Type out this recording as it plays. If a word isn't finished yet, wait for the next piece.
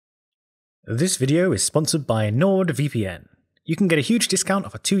This video is sponsored by NordVPN. You can get a huge discount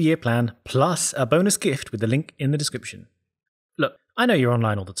off a 2-year plan, plus a bonus gift with the link in the description. Look, I know you're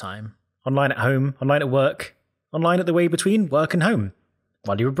online all the time. Online at home, online at work, online at the way between work and home,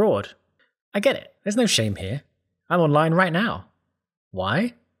 while you're abroad. I get it, there's no shame here. I'm online right now.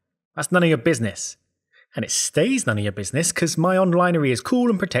 Why? That's none of your business. And it stays none of your business because my onlinery is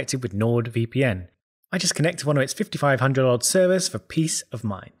cool and protected with NordVPN. I just connect to one of its 5,500 odd servers for peace of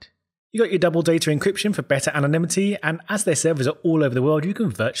mind. You got your double data encryption for better anonymity, and as their servers are all over the world, you can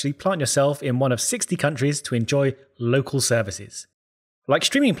virtually plant yourself in one of 60 countries to enjoy local services, like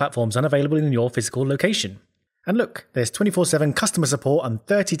streaming platforms unavailable in your physical location. And look, there's 24/7 customer support and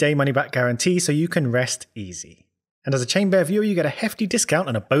 30-day money-back guarantee, so you can rest easy. And as a Chainbear viewer, you get a hefty discount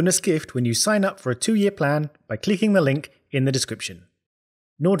and a bonus gift when you sign up for a 2-year plan by clicking the link in the description.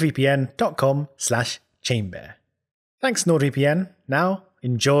 nordvpn.com/chainbear. Thanks NordVPN. Now,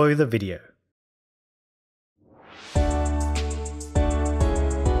 enjoy the video.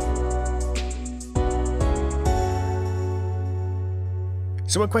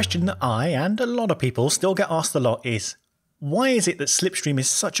 So a question that I and a lot of people still get asked a lot is, why is it that Slipstream is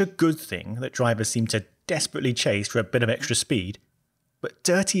such a good thing that drivers seem to desperately chase for a bit of extra speed, but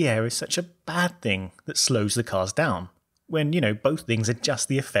dirty air is such a bad thing that slows the cars down, when, both things are just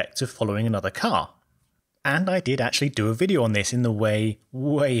the effect of following another car? And I did actually do a video on this in the way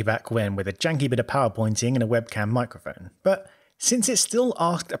back when with a janky bit of PowerPointing and a webcam microphone. But since it's still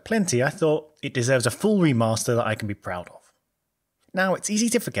asked aplenty, I thought it deserves a full remaster that I can be proud of. Now, it's easy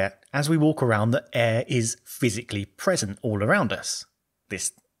to forget as we walk around that air is physically present all around us.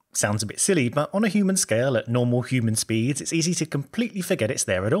 This sounds a bit silly, but on a human scale at normal human speeds, it's easy to completely forget it's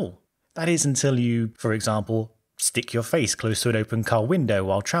there at all. That is until you, for example, stick your face close to an open car window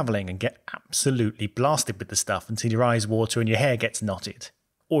while travelling and get absolutely blasted with the stuff until your eyes water and your hair gets knotted.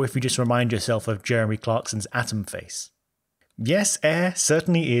 Or if you just remind yourself of Jeremy Clarkson's atom face. Yes, air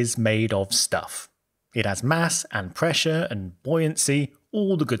certainly is made of stuff. It has mass and pressure and buoyancy,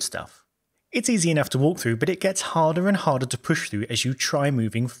 all the good stuff. It's easy enough to walk through, but it gets harder and harder to push through as you try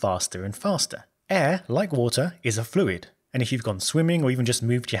moving faster and faster. Air, like water, is a fluid. And if you've gone swimming or even just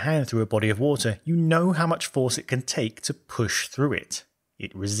moved your hand through a body of water, you know how much force it can take to push through it.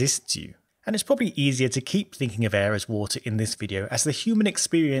 It resists you. And it's probably easier to keep thinking of air as water in this video, as the human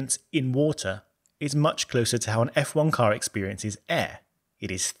experience in water is much closer to how an F1 car experiences air.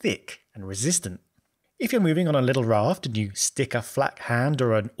 It is thick and resistant. If you're moving on a little raft and you stick a flat hand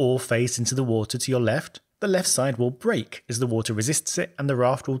or an oar face into the water to your left, the left side will break as the water resists it, and the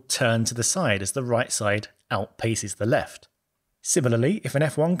raft will turn to the side as the right side outpaces the left. Similarly, if an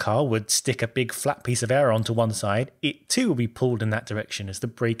F1 car would stick a big flat piece of air onto one side, it too will be pulled in that direction as the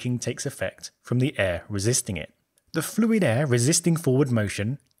braking takes effect from the air resisting it. The fluid air resisting forward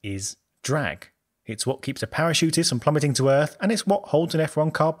motion is drag. It's what keeps a parachutist from plummeting to earth, and it's what holds an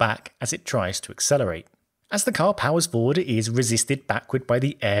F1 car back as it tries to accelerate. As the car powers forward, it is resisted backward by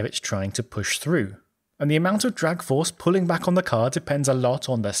the air it's trying to push through. And the amount of drag force pulling back on the car depends a lot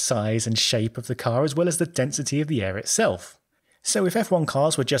on the size and shape of the car as well as the density of the air itself. So if F1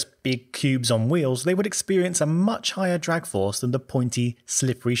 cars were just big cubes on wheels, they would experience a much higher drag force than the pointy,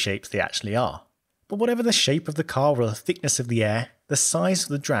 slippery shapes they actually are. But whatever the shape of the car or the thickness of the air, the size of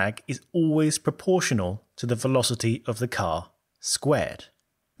the drag is always proportional to the velocity of the car squared.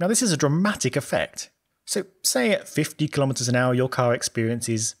 Now this is a dramatic effect. So say at 50 km an hour your car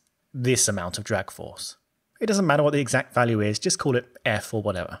experiences this amount of drag force. It doesn't matter what the exact value is, just call it F or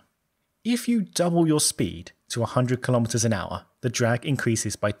whatever. If you double your speed to 100 km an hour, the drag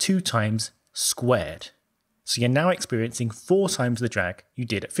increases by 2 times squared. So you're now experiencing 4 times the drag you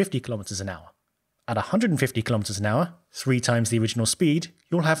did at 50 km an hour. At 150 km an hour, 3 times the original speed,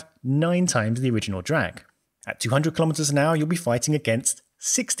 you'll have 9 times the original drag. At 200 km an hour, you'll be fighting against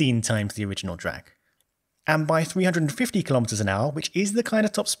 16 times the original drag. And by 350 km an hour, which is the kind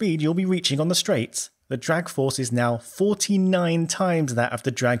of top speed you'll be reaching on the straights, the drag force is now 49 times that of the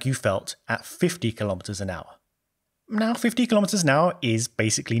drag you felt at 50 km an hour. Now 50 km an hour is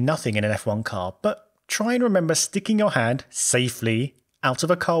basically nothing in an F1 car, but try and remember sticking your hand safely out of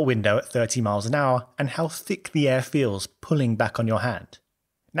a car window at 30 miles an hour and how thick the air feels pulling back on your hand.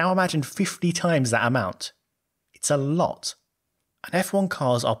 Now imagine 50 times that amount. It's a lot. And F1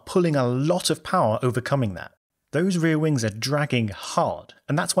 cars are pulling a lot of power overcoming that. Those rear wings are dragging hard,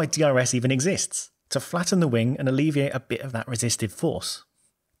 and that's why DRS even exists, to flatten the wing and alleviate a bit of that resistive force.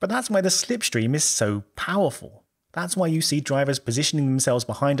 But that's why the slipstream is so powerful. That's why you see drivers positioning themselves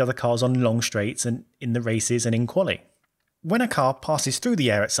behind other cars on long straights and in the races and in quali. When a car passes through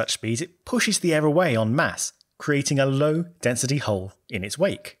the air at such speeds, it pushes the air away en masse, creating a low density hole in its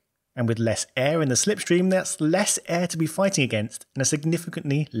wake. And with less air in the slipstream, that's less air to be fighting against and a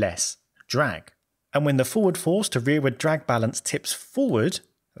significantly less drag. And when the forward force to rearward drag balance tips forward,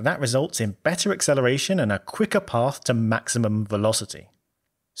 that results in better acceleration and a quicker path to maximum velocity.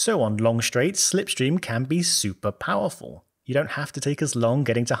 So on long straights, slipstream can be super powerful. You don't have to take as long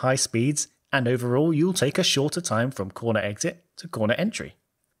getting to high speeds, and overall you'll take a shorter time from corner exit to corner entry.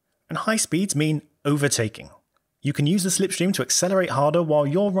 And high speeds mean overtaking. You can use the slipstream to accelerate harder while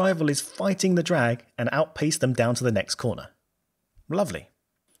your rival is fighting the drag and outpace them down to the next corner. Lovely.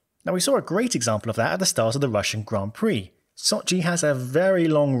 Now we saw a great example of that at the start of the Russian Grand Prix. Sochi has a very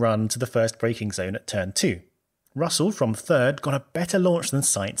long run to the first braking zone at turn 2. Russell from third got a better launch than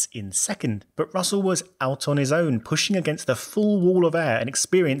Sainz in second, but Russell was out on his own, pushing against the full wall of air and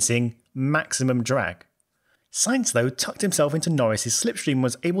experiencing maximum drag. Sainz though tucked himself into Norris's slipstream and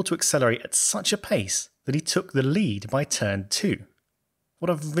was able to accelerate at such a pace that he took the lead by turn 2. What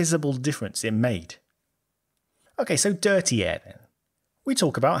a visible difference it made. Okay, so dirty air then. We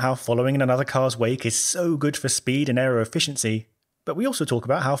talk about how following in another car's wake is so good for speed and aero efficiency, but we also talk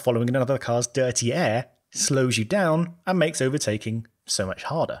about how following in another car's dirty air slows you down and makes overtaking so much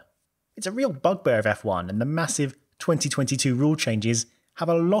harder. It's a real bugbear of F1, and the massive 2022 rule changes have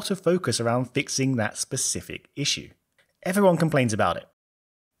a lot of focus around fixing that specific issue. Everyone complains about it.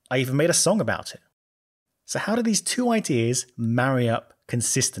 I even made a song about it. So how do these two ideas marry up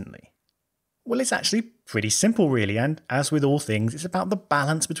consistently? Well, it's actually pretty simple really, and as with all things, it's about the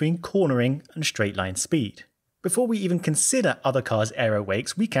balance between cornering and straight line speed. Before we even consider other cars' aero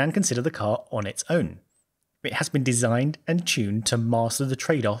wakes, we can consider the car on its own. It has been designed and tuned to master the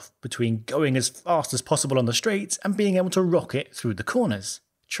trade-off between going as fast as possible on the straights and being able to rocket through the corners,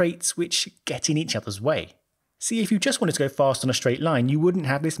 traits which get in each other's way. See, if you just wanted to go fast on a straight line, you wouldn't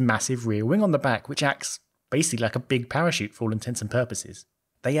have this massive rear wing on the back, which acts basically like a big parachute for all intents and purposes.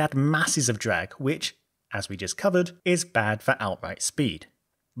 They add masses of drag, which, as we just covered, is bad for outright speed.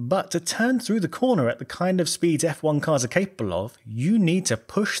 But to turn through the corner at the kind of speeds F1 cars are capable of, you need to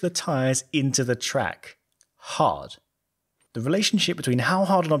push the tyres into the track. Hard. The relationship between how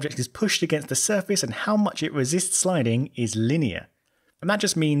hard an object is pushed against the surface and how much it resists sliding is linear. And that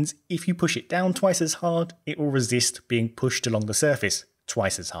just means if you push it down twice as hard, it will resist being pushed along the surface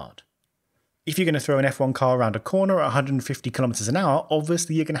twice as hard. If you're going to throw an F1 car around a corner at 150 km an hour,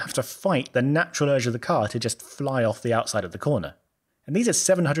 obviously you're going to have to fight the natural urge of the car to just fly off the outside of the corner. And these are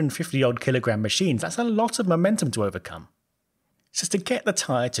 750 odd kilogram machines, that's a lot of momentum to overcome. So to get the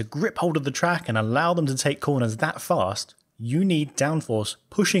tyre to grip hold of the track and allow them to take corners that fast, you need downforce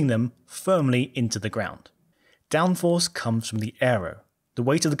pushing them firmly into the ground. Downforce comes from the aero. The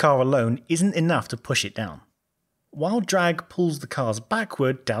weight of the car alone isn't enough to push it down. While drag pulls the cars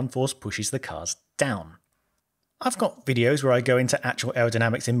backward, downforce pushes the cars down. I've got videos where I go into actual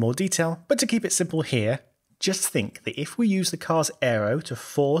aerodynamics in more detail, but to keep it simple here, just think that if we use the car's aero to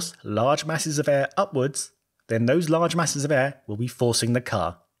force large masses of air upwards, then those large masses of air will be forcing the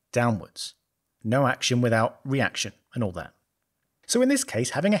car downwards. No action without reaction and all that. So in this case,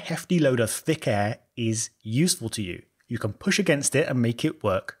 having a hefty load of thick air is useful to you. You can push against it and make it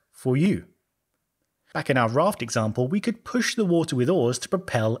work for you. Back in our raft example, we could push the water with oars to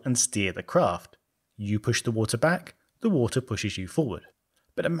propel and steer the craft. You push the water back, the water pushes you forward.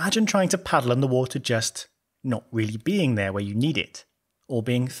 But imagine trying to paddle and the water just not really being there where you need it, or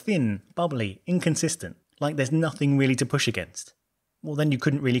being thin, bubbly, inconsistent, like there's nothing really to push against. Well, then you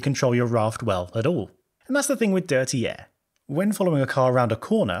couldn't really control your raft well at all. And that's the thing with dirty air. When following a car around a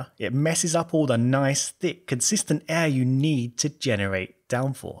corner, it messes up all the nice, thick, consistent air you need to generate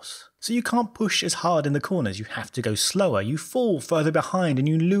downforce. So you can't push as hard in the corners, you have to go slower, you fall further behind and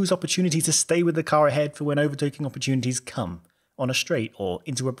you lose opportunity to stay with the car ahead for when overtaking opportunities come, on a straight or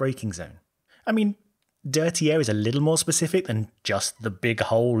into a braking zone. I mean, dirty air is a little more specific than just the big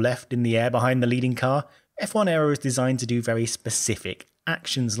hole left in the air behind the leading car. F1 aero is designed to do very specific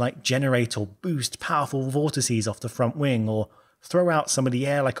actions like generate or boost powerful vortices off the front wing or throw out some of the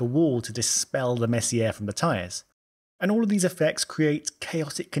air like a wall to dispel the messy air from the tyres. And all of these effects create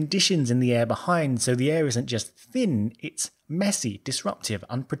chaotic conditions in the air behind, so the air isn't just thin, it's messy, disruptive,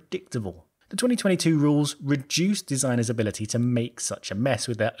 unpredictable. The 2022 rules reduce designers' ability to make such a mess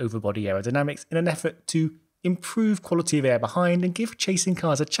with their overbody aerodynamics in an effort to improve quality of air behind and give chasing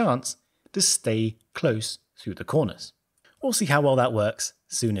cars a chance to stay close through the corners. We'll see how well that works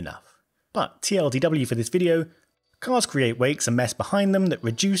soon enough. But TLDW for this video, cars create wakes and mess behind them that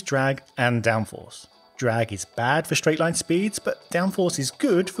reduce drag and downforce. Drag is bad for straight line speeds, but downforce is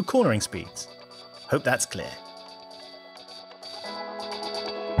good for cornering speeds. Hope that's clear.